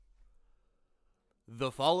The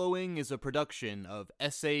following is a production of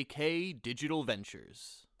SAK Digital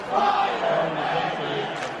Ventures.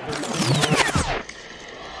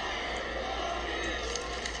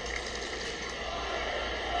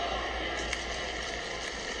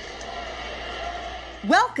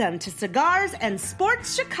 Welcome to Cigars and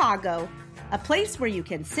Sports Chicago, a place where you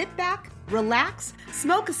can sit back, relax,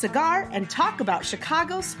 smoke a cigar, and talk about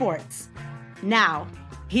Chicago sports. Now,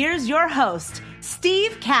 here's your host,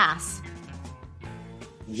 Steve Cass.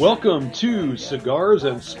 Welcome to Cigars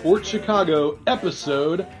and Sports Chicago,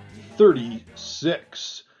 episode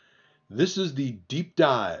 36. This is the deep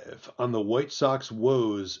dive on the White Sox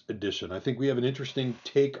Woes edition. I think we have an interesting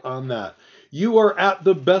take on that. You are at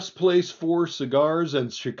the best place for cigars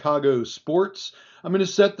and Chicago sports. I'm going to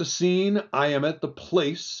set the scene. I am at the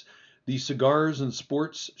place, the Cigars and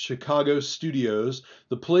Sports Chicago studios.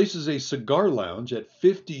 The place is a cigar lounge at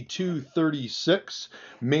 5236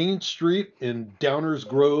 Main Street in Downers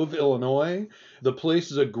Grove, Illinois. The place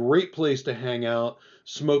is a great place to hang out,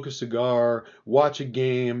 smoke a cigar, watch a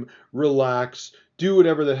game, relax, do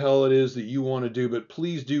whatever the hell it is that you want to do, but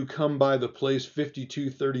please do come by the place,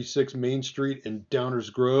 5236 Main Street in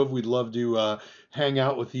Downers Grove. We'd love to hang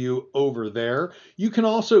out with you over there. You can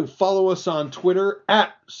also follow us on Twitter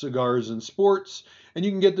at Cigars and Sports, and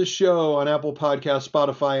you can get the show on Apple Podcasts,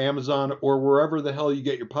 Spotify, Amazon, or wherever the hell you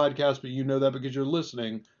get your podcast, but you know that because you're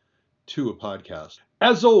listening to a podcast.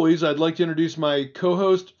 As always, I'd like to introduce my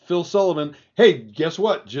co-host, Phil Sullivan. Hey, guess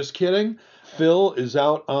what? Just kidding. Phil is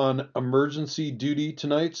out on emergency duty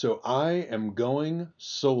tonight, so I am going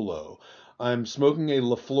solo. I'm smoking a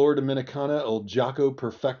La Flor Dominicana El Jaco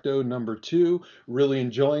Perfecto No. 2. Really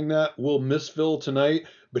enjoying that. We'll miss Phil tonight,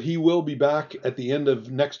 but he will be back at the end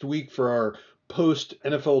of next week for our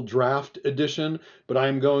post-NFL draft edition, but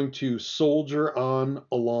I'm going to soldier on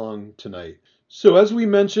along tonight. So as we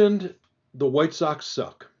mentioned, the White Sox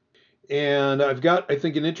suck. And I've got, I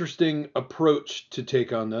think, an interesting approach to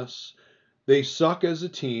take on this. They suck as a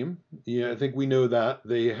team. Yeah, I think we know that.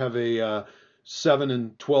 They have a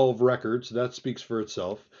 7-12 record, so that speaks for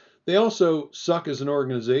itself. They also suck as an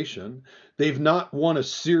organization. They've not won a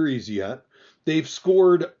series yet. They've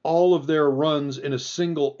scored all of their runs in a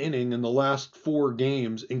single inning in the last 4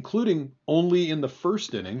 games, including only in the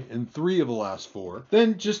first inning in 3 of the last 4.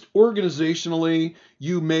 Then just organizationally,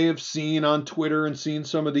 you may have seen on Twitter and seen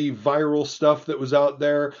some of the viral stuff that was out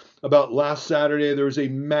there about last Saturday. There was a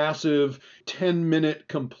massive 10-minute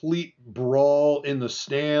complete brawl in the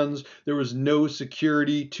stands. There was no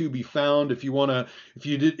security to be found. If you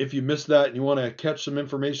missed that and you want to catch some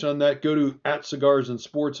information on that, go to @Cigars and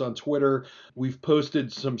Sports on Twitter. We've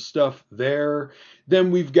posted some stuff there.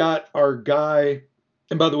 Then we've got our guy,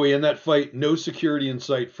 and by the way, in that fight, no security in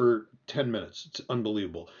sight for 10 minutes. It's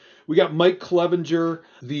unbelievable. We got Mike Clevenger,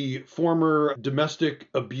 the former domestic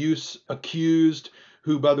abuse accused,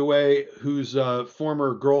 who, by the way, whose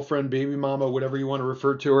former girlfriend, baby mama, whatever you want to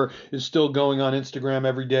refer to her, is still going on Instagram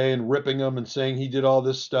every day and ripping him and saying he did all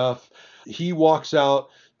this stuff. He walks out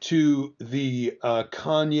to the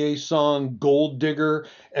Kanye song Gold Digger.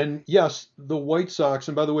 And yes, the White Sox,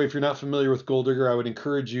 and by the way, if you're not familiar with Gold Digger, I would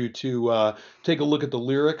encourage you to take a look at the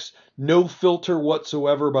lyrics. No filter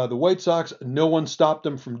whatsoever by the White Sox. No one stopped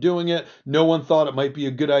them from doing it. No one thought it might be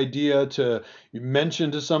a good idea to mention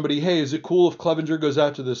to somebody, hey, is it cool if Clevenger goes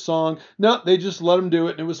after this song? No, they just let him do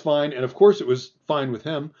it and it was fine. And of course it was fine with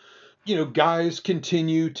him. You know, guys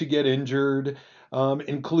continue to get injured,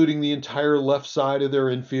 including the entire left side of their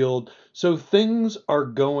infield. So things are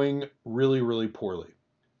going really, really poorly.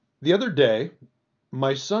 The other day,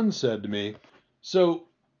 my son said to me, so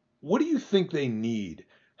what do you think they need?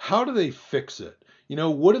 How do they fix it? You know,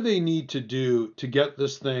 what do they need to do to get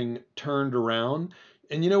this thing turned around?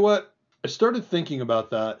 And you know what? I started thinking about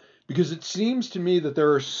that because it seems to me that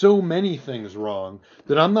there are so many things wrong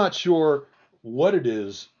that I'm not sure what it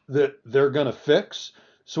is that they're going to fix.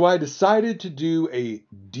 So I decided to do a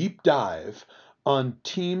deep dive on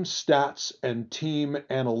team stats and team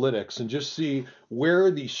analytics and just see where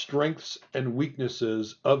the strengths and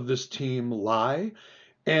weaknesses of this team lie.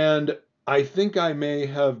 And I think I may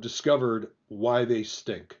have discovered why they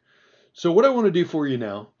stink. So what I want to do for you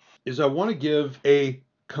now is I want to give a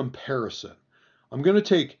comparison. I'm going to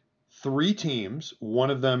take 3 teams,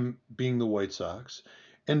 one of them being the White Sox,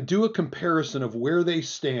 and do a comparison of where they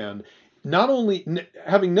stand, not only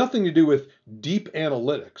having nothing to do with deep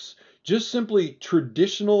analytics, just simply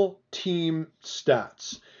traditional team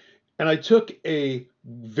stats. and I took a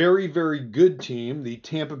very, very good team, the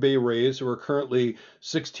Tampa Bay Rays, who are currently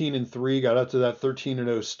 16-3, got out to that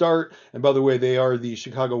 13-0 start. And by the way, they are the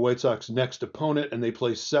Chicago White Sox next opponent, and they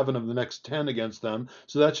play 7 of the next 10 against them.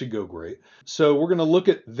 So that should go great. So we're going to look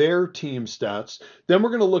at their team stats. Then we're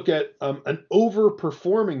going to look at an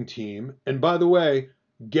overperforming team. And by the way,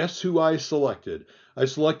 guess who I selected? I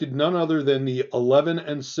selected none other than the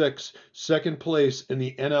 11-6 second place in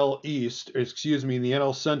the NL in the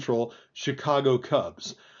NL Central Chicago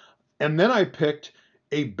Cubs. And then I picked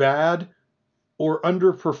a bad or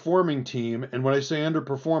underperforming team. And when I say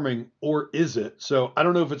underperforming, or is it? So I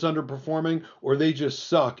don't know if it's underperforming or they just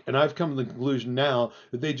suck. And I've come to the conclusion now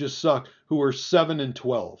that they just suck, who are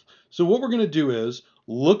 7-12. So what we're going to do is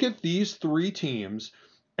look at these 3 teams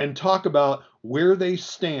and talk about where they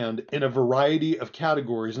stand in a variety of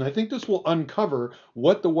categories. And I think this will uncover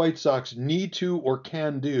what the White Sox need to or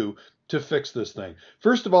can do to fix this thing.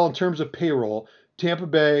 First of all, in terms of payroll, Tampa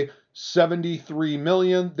Bay, $73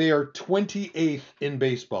 million. They are 28th in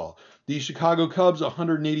baseball. The Chicago Cubs,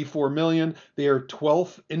 $184 million. They are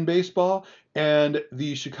 12th in baseball. And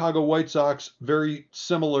the Chicago White Sox, very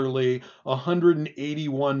similarly,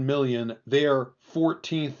 $181 million. They are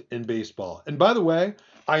 14th in baseball. And by the way,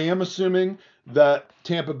 I am assuming that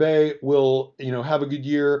Tampa Bay will, have a good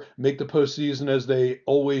year, make the postseason as they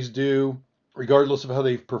always do, regardless of how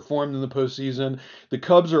they've performed in the postseason. The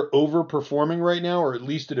Cubs are overperforming right now, or at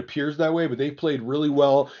least it appears that way, but they've played really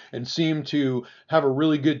well and seem to have a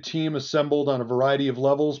really good team assembled on a variety of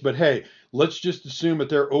levels. But hey, let's just assume that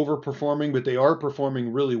they're overperforming, but they are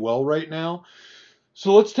performing really well right now.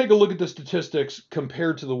 So let's take a look at the statistics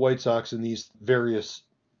compared to the White Sox in these various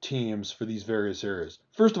teams for these various areas.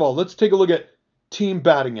 First of all, let's take a look at team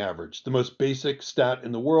batting average, the most basic stat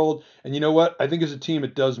in the world. And you know what? I think as a team,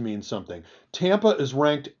 it does mean something. Tampa is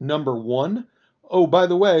ranked number 1. Oh, by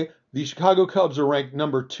the way, the Chicago Cubs are ranked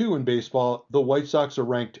number 2 in baseball. The White Sox are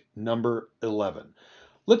ranked number 11.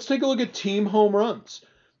 Let's take a look at team home runs.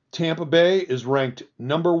 Tampa Bay is ranked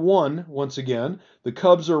number 1 once again. The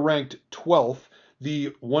Cubs are ranked 12th.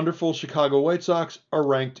 The wonderful Chicago White Sox are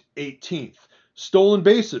ranked 18th. Stolen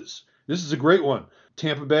bases. This is a great one.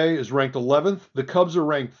 Tampa Bay is ranked 11th. The Cubs are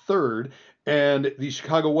ranked 3rd. And the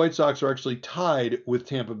Chicago White Sox are actually tied with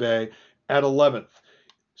Tampa Bay at 11th.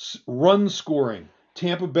 Run scoring.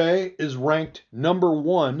 Tampa Bay is ranked number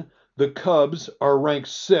 1. The Cubs are ranked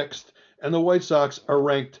 6th. And the White Sox are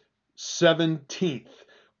ranked 17th.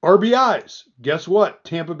 RBIs. Guess what?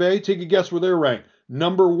 Tampa Bay, take a guess where they're ranked.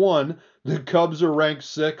 Number 1. The Cubs are ranked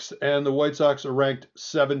 6th. And the White Sox are ranked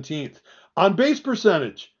 17th. On base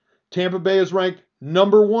percentage, Tampa Bay is ranked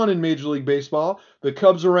number 1 in Major League Baseball. The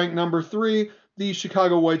Cubs are ranked number 3. The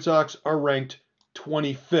Chicago White Sox are ranked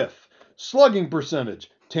 25th. Slugging percentage,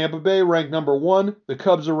 Tampa Bay ranked number 1. The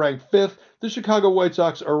Cubs are ranked 5th. The Chicago White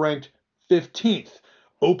Sox are ranked 15th.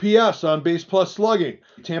 OPS, on base plus slugging,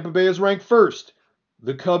 Tampa Bay is ranked 1st.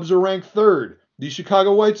 The Cubs are ranked 3rd. The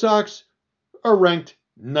Chicago White Sox are ranked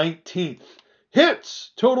 19th.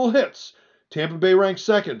 Hits, total hits. Tampa Bay ranked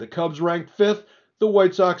 2nd. The Cubs ranked 5th. The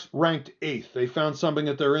White Sox ranked 8th. They found something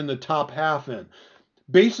that they're in the top half in.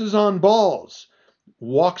 Bases on balls.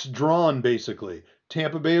 Walks drawn, basically.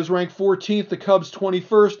 Tampa Bay is ranked 14th. The Cubs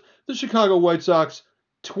 21st. The Chicago White Sox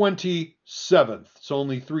 27th. So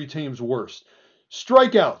only 3 teams worse.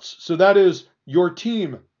 Strikeouts. So that is your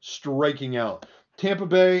team striking out. Tampa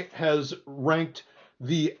Bay has ranked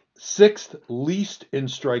the 6th least in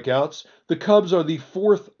strikeouts. The Cubs are the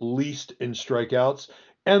 4th least in strikeouts.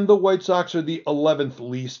 And the White Sox are the 11th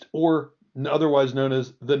least, or otherwise known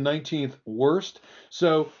as the 19th worst.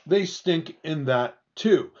 So they stink in that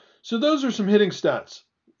too. So those are some hitting stats.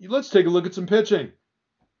 Let's take a look at some pitching.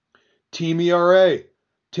 Team ERA.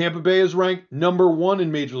 Tampa Bay is ranked number 1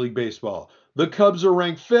 in Major League Baseball. The Cubs are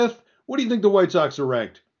ranked 5th. What do you think the White Sox are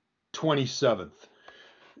ranked? 27th.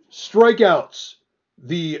 Strikeouts.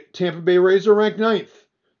 The Tampa Bay Rays are ranked 9th.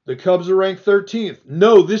 The Cubs are ranked 13th.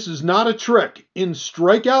 No, this is not a trick. In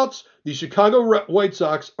strikeouts, the Chicago White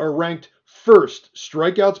Sox are ranked 1st.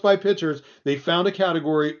 Strikeouts by pitchers. They found a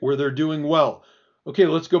category where they're doing well. Okay,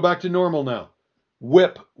 let's go back to normal now.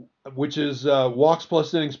 WHIP, which is walks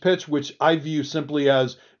plus innings pitched, which I view simply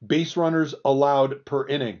as base runners allowed per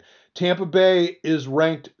inning. Tampa Bay is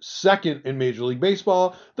ranked 2nd in Major League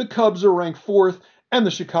Baseball. The Cubs are ranked 4th, and the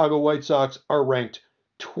Chicago White Sox are ranked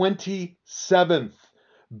 27th.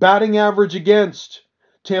 Batting average against.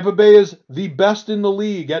 Tampa Bay is the best in the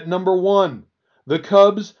league at number 1. The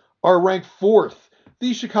Cubs are ranked 4th.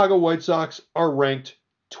 The Chicago White Sox are ranked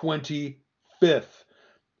 25th.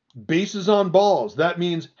 Bases on balls. That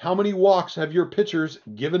means how many walks have your pitchers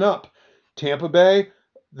given up? Tampa Bay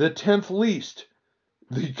the 10th least.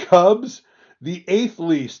 The Cubs, the 8th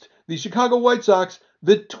least. The Chicago White Sox,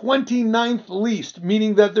 the 29th least,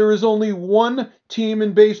 meaning that there is only one team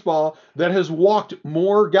in baseball that has walked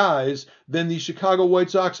more guys than the Chicago White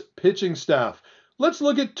Sox pitching staff. Let's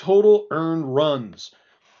look at total earned runs.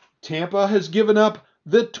 Tampa has given up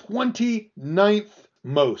the 29th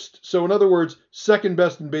most. So, in other words, second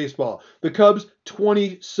best in baseball. The Cubs,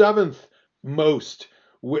 27th most,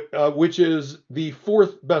 which is the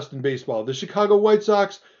fourth best in baseball. The Chicago White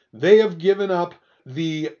Sox, they have given up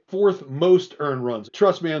the fourth most earned runs.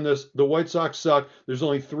 Trust me on this, the White Sox suck. There's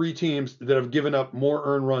only 3 teams that have given up more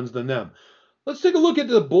earned runs than them. Let's take a look at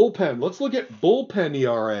the bullpen. Let's look at bullpen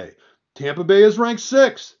ERA. Tampa Bay is ranked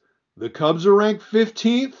 6th. The Cubs are ranked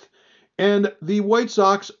 15th. And the White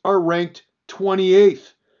Sox are ranked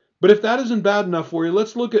 28th. But if that isn't bad enough for you,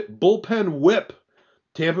 let's look at bullpen whip.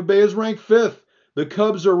 Tampa Bay is ranked 5th. The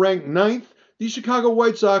Cubs are ranked 9th. The Chicago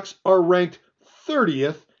White Sox are ranked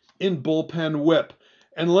 30th in bullpen whip.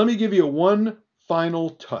 And let me give you one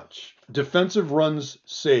final touch. Defensive runs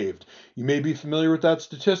saved. You may be familiar with that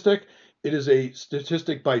statistic. It is a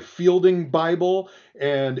statistic by Fielding Bible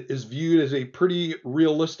and is viewed as a pretty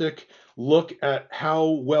realistic look at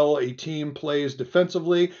how well a team plays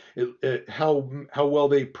defensively, how well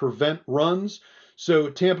they prevent runs.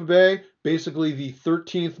 So Tampa Bay, basically the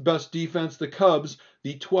 13th best defense, the Cubs,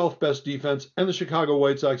 the 12th best defense, and the Chicago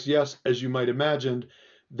White Sox, yes, as you might imagine,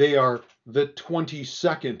 they are the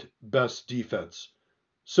 22nd best defense.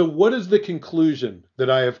 So what is the conclusion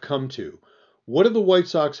that I have come to? What do the White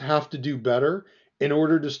Sox have to do better in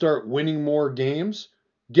order to start winning more games?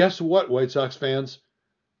 Guess what, White Sox fans?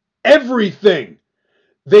 Everything.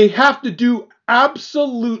 They have to do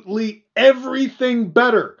absolutely everything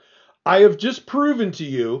better. I have just proven to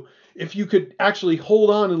you, if you could actually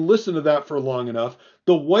hold on and listen to that for long enough,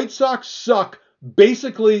 the White Sox suck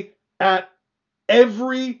basically at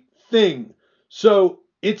everything. So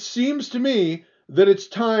it seems to me that it's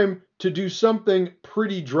time to do something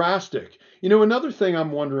pretty drastic. You know, another thing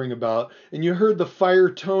I'm wondering about, and you heard the Fire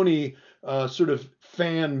Tony sort of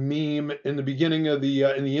fan meme in the beginning of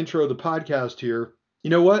in the intro of the podcast here. You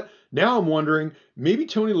know what? Now I'm wondering, maybe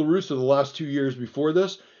Tony La Russa the last 2 years before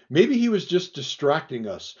this, maybe he was just distracting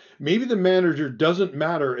us. Maybe the manager doesn't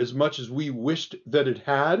matter as much as we wished that it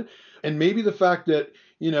had. And maybe the fact that,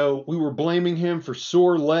 you know, we were blaming him for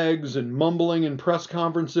sore legs and mumbling in press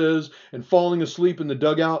conferences and falling asleep in the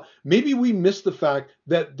dugout, maybe we missed the fact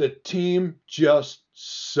that the team just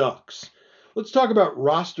sucks. Let's talk about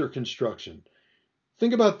roster construction.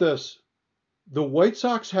 Think about this. The White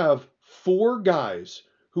Sox have 4 guys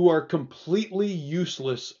who are completely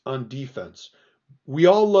useless on defense. We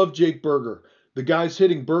all love Jake Burger. The guy's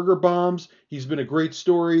hitting burger bombs. He's been a great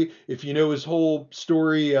story. If you know his whole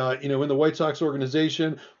story, in the White Sox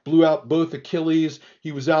organization, blew out both Achilles.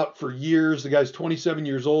 He was out for years. The guy's 27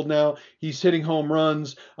 years old now. He's hitting home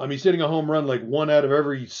runs. He's hitting a home run like 1 out of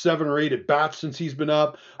every 7 or 8 at bats since he's been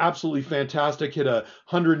up. Absolutely fantastic. Hit a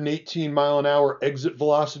 118 mile an hour exit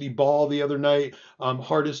velocity ball the other night.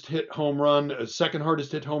 Hardest hit home run, second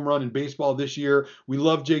hardest hit home run in baseball this year. We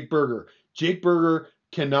love Jake Burger. Jake Burger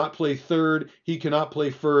cannot play third. He cannot play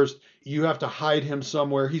first. You have to hide him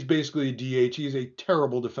somewhere. He's basically a DH. He's a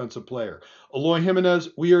terrible defensive player. Eloy Jimenez,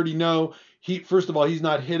 we already know. First of all, he's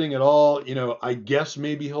not hitting at all. I guess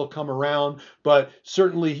maybe he'll come around, but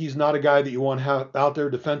certainly he's not a guy that you want to have out there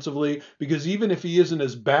defensively, because even if he isn't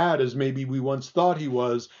as bad as maybe we once thought he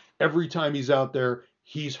was, every time he's out there,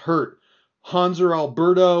 he's hurt. Hanser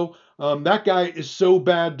Alberto, that guy is so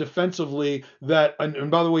bad defensively that, and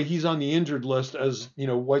by the way, he's on the injured list, as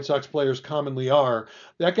White Sox players commonly are.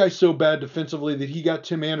 That guy's so bad defensively that he got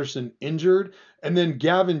Tim Anderson injured. And then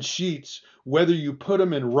Gavin Sheets, whether you put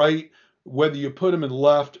him in right, whether you put him in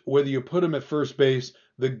left, whether you put him at first base,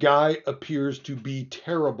 the guy appears to be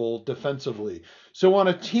terrible defensively. So on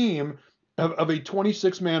a team of a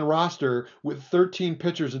 26-man roster with 13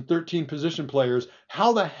 pitchers and 13 position players,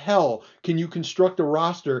 how the hell can you construct a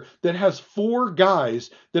roster that has 4 guys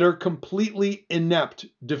that are completely inept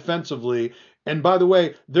defensively? And by the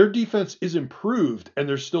way, their defense is improved and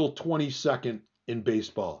they're still 22nd in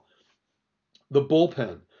baseball. The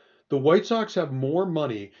bullpen. The White Sox have more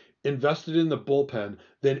money invested in the bullpen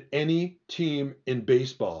than any team in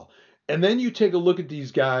baseball. And then you take a look at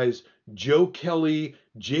these guys Joe Kelly,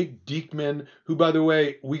 Jake Diekman, who, by the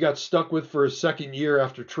way, we got stuck with for a second year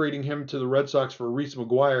after trading him to the Red Sox for Reese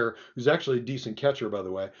McGuire, who's actually a decent catcher, by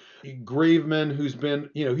the way. Graveman, who's been,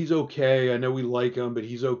 he's okay. I know we like him, but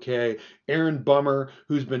he's okay. Aaron Bummer,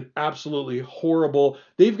 who's been absolutely horrible.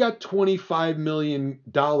 They've got $25 million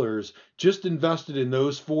just invested in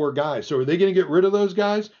those four guys. So are they going to get rid of those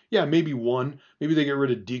guys? Yeah, maybe one. Maybe they get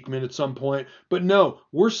rid of Diekman at some point. But no,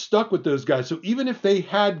 we're stuck with those guys. So even if they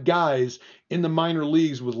had guys in the minor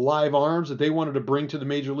leagues with live arms that they wanted to bring to the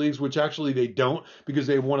major leagues, which actually they don't because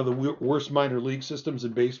they have one of the worst minor league systems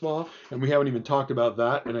in baseball, and we haven't even talked about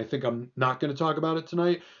that, and I think I'm not going to talk about it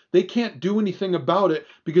tonight. They can't do anything about it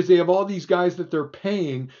because they have all these guys that they're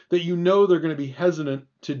paying that they're going to be hesitant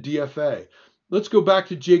to DFA. Let's go back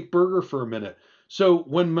to Jake Berger for a minute. So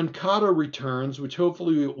when Moncada returns, which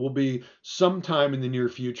hopefully will be sometime in the near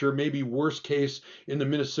future, maybe worst case in the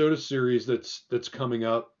Minnesota series that's coming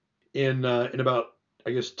up in about,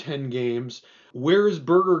 I guess, 10 games, where is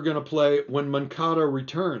Berger going to play when Moncada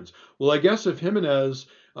returns? Well, I guess if Jimenez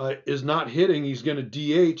is not hitting, he's going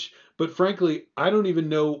to DH. But frankly, I don't even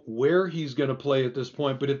know where he's going to play at this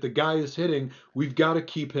point. But if the guy is hitting, we've got to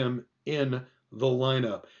keep him in the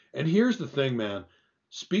lineup. And here's the thing, man.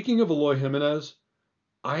 Speaking of Eloy Jimenez,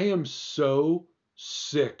 I am so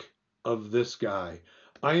sick of this guy.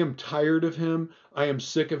 I am tired of him. I am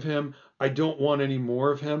sick of him. I don't want any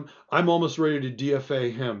more of him. I'm almost ready to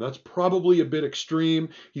DFA him. That's probably a bit extreme.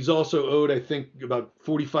 He's also owed, I think, about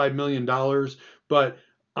 $45 million. But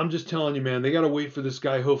I'm just telling you, man, they got to wait for this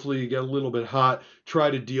guy. Hopefully you get a little bit hot.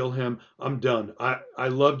 Try to deal him. I'm done. I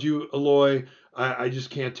loved you, Eloy. I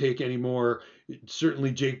just can't take any more.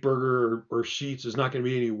 Certainly Jake Berger or Sheets is not going to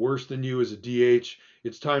be any worse than you as a DH.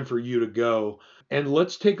 It's time for you to go. And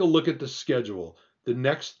let's take a look at the schedule. The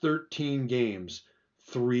next 13 games,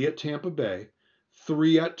 3 at Tampa Bay,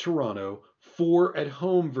 3 at Toronto, 4 at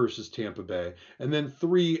home versus Tampa Bay, and then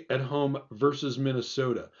 3 at home versus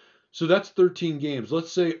Minnesota. So that's 13 games.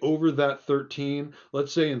 Let's say over that 13,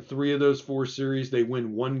 let's say in 3 of those 4 series, they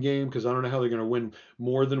win 1 game, because I don't know how they're going to win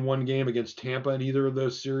more than 1 game against Tampa in either of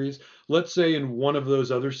those series. Let's say in one of those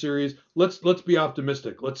other series, let's be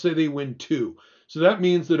optimistic. Let's say they win 2. So that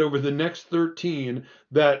means that over the next 13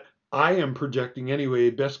 that I am projecting anyway,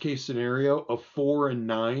 a best case scenario of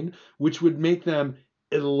 4-9, which would make them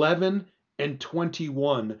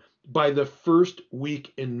 11-21 by the first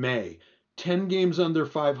week in May. 10 games under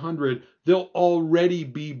 500, they'll already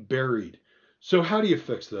be buried. So how do you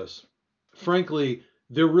fix this? Frankly,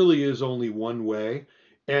 there really is only one way.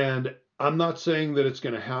 And I'm not saying that it's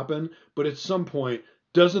going to happen, but at some point,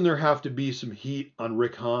 doesn't there have to be some heat on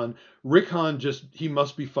Rick Hahn? Rick Hahn he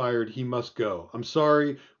must be fired. He must go. I'm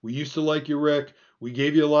sorry. We used to like you, Rick. We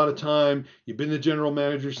gave you a lot of time. You've been the general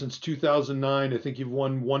manager since 2009. I think you've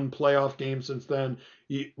won 1 playoff game since then.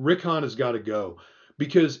 Rick Hahn has got to go.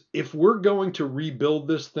 Because if we're going to rebuild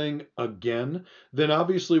this thing again, then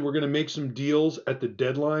obviously we're going to make some deals at the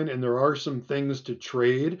deadline, and there are some things to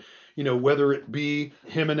trade, whether it be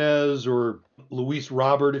Jimenez or Luis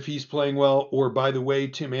Robert if he's playing well, or by the way,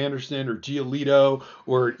 Tim Anderson or Giolito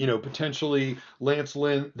or, potentially Lance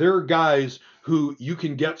Lynn. There are guys who you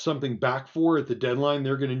can get something back for at the deadline.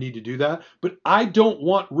 They're going to need to do that. But I don't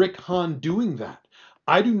want Rick Hahn doing that.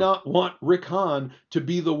 I do not want Rick Hahn to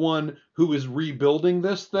be the one who is rebuilding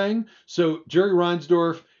this thing. So Jerry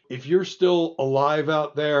Reinsdorf, if you're still alive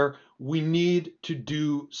out there, we need to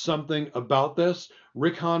do something about this.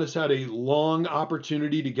 Rick Hahn has had a long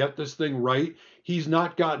opportunity to get this thing right. He's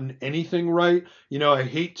not gotten anything right. I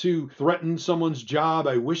hate to threaten someone's job.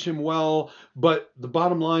 I wish him well. But the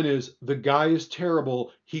bottom line is the guy is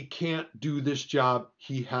terrible. He can't do this job.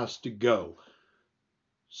 He has to go.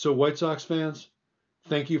 So White Sox fans,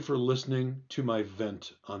 thank you for listening to my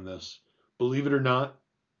vent on this. Believe it or not,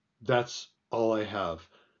 that's all I have.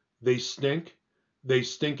 They stink. They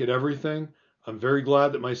stink at everything. I'm very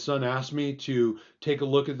glad that my son asked me to take a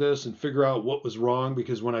look at this and figure out what was wrong,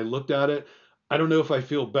 because when I looked at it, I don't know if I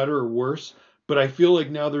feel better or worse, but I feel like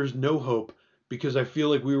now there's no hope, because I feel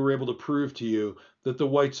like we were able to prove to you that the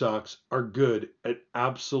White Sox are good at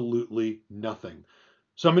absolutely nothing.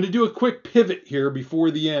 So I'm going to do a quick pivot here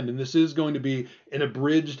before the end, and this is going to be an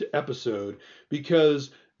abridged episode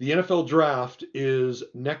because the NFL draft is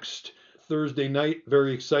next Thursday night.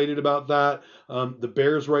 Very excited about that. The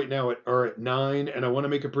Bears right now are at 9, and I want to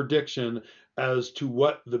make a prediction as to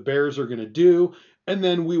what the Bears are going to do. And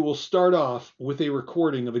then we will start off with a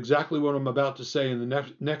recording of exactly what I'm about to say in the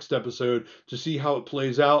next episode to see how it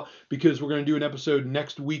plays out, because we're going to do an episode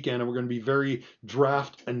next weekend and we're going to be very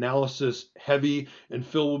draft analysis heavy, and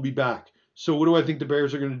Phil will be back. So what do I think the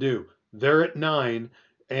Bears are going to do? They're at 9,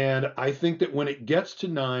 And I think that when it gets to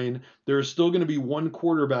 9, there's still going to be one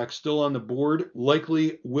quarterback still on the board,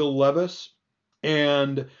 likely Will Levis.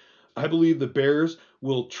 And I believe the Bears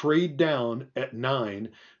will trade down at 9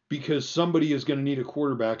 because somebody is going to need a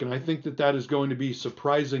quarterback. And I think that that is going to be,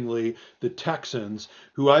 surprisingly, the Texans,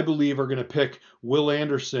 who I believe are going to pick Will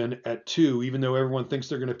Anderson at 2, even though everyone thinks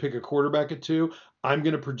they're going to pick a quarterback at 2. I'm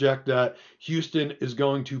going to project that Houston is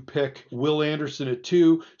going to pick Will Anderson at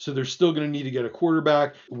 2, so they're still going to need to get a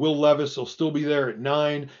quarterback. Will Levis will still be there at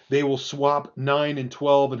 9. They will swap 9 and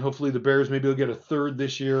 12, and hopefully the Bears maybe will get a third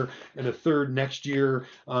this year and a third next year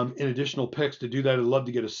in additional picks to do that. I'd love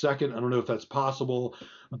to get a second. I don't know if that's possible,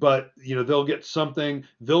 but they'll get something.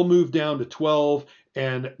 They'll move down to 12,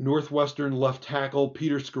 and Northwestern left tackle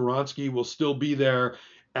Peter Skoronski will still be there.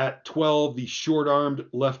 At 12, the short-armed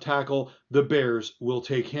left tackle, the Bears will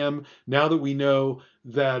take him. Now that we know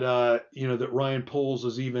that that Ryan Poles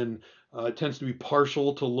is even tends to be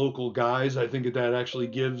partial to local guys, I think that actually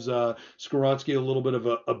gives Skoronski a little bit of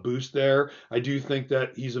a boost there. I do think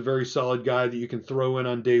that he's a very solid guy that you can throw in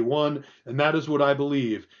on day one, and that is what I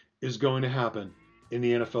believe is going to happen in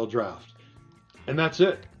the NFL draft. And that's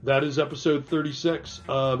it. That is episode 36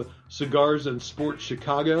 of Cigars and Sports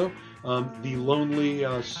Chicago. The lonely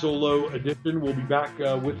solo edition. We'll be back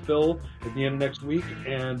with Phil at the end of next week.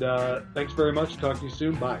 And thanks very much. Talk to you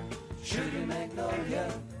soon. Bye. Sugar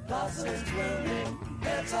magnolia, blossoms blooming,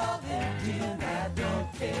 that's all empty and I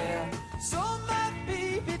don't care. So my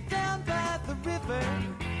baby down by the river,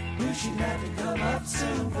 wishing I could come up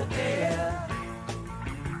soon for air.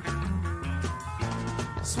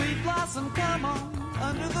 Sweet blossom, come on,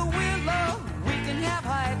 under the willow, we can have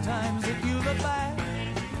high times if you look back.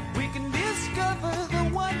 We can discover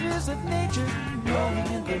the wonders of nature, rolling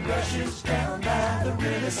in the rushes down by the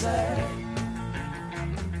riverside.